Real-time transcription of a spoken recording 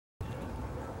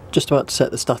Just about to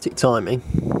set the static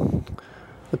timing.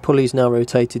 The pulley is now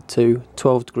rotated to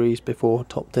 12 degrees before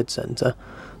top dead centre.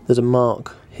 There's a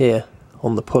mark here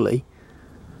on the pulley.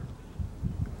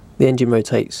 The engine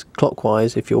rotates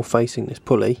clockwise if you're facing this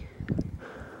pulley.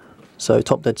 So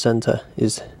top dead centre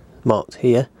is marked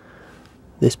here.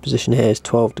 This position here is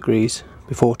 12 degrees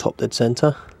before top dead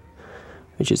centre,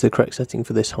 which is the correct setting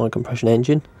for this high compression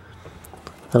engine.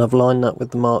 And I've lined that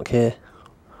with the mark here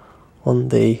on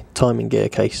the timing gear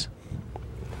case.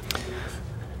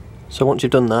 So once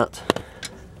you've done that,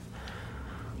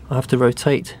 I have to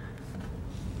rotate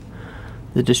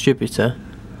the distributor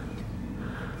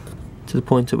to the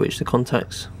point at which the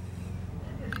contacts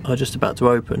are just about to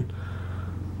open.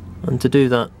 And to do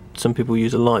that, some people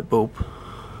use a light bulb,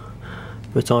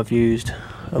 but I've used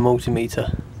a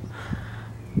multimeter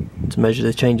to measure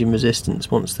the change in resistance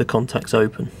once the contacts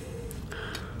open.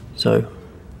 So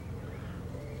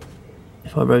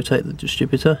if I rotate the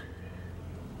distributor,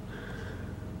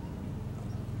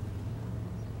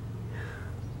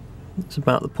 it's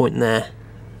about the point there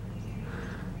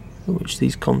at which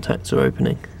these contacts are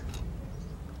opening.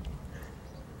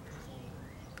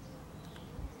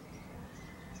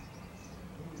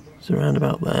 It's around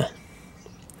about there.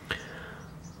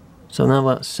 So now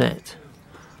that's set,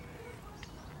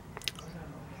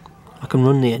 I can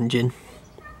run the engine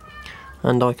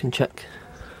and I can check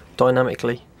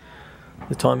dynamically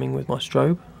the timing with my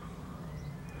strobe,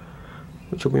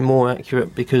 which will be more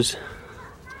accurate because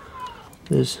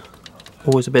there's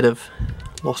always a bit of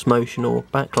lost motion or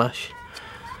backlash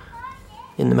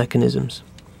in the mechanisms.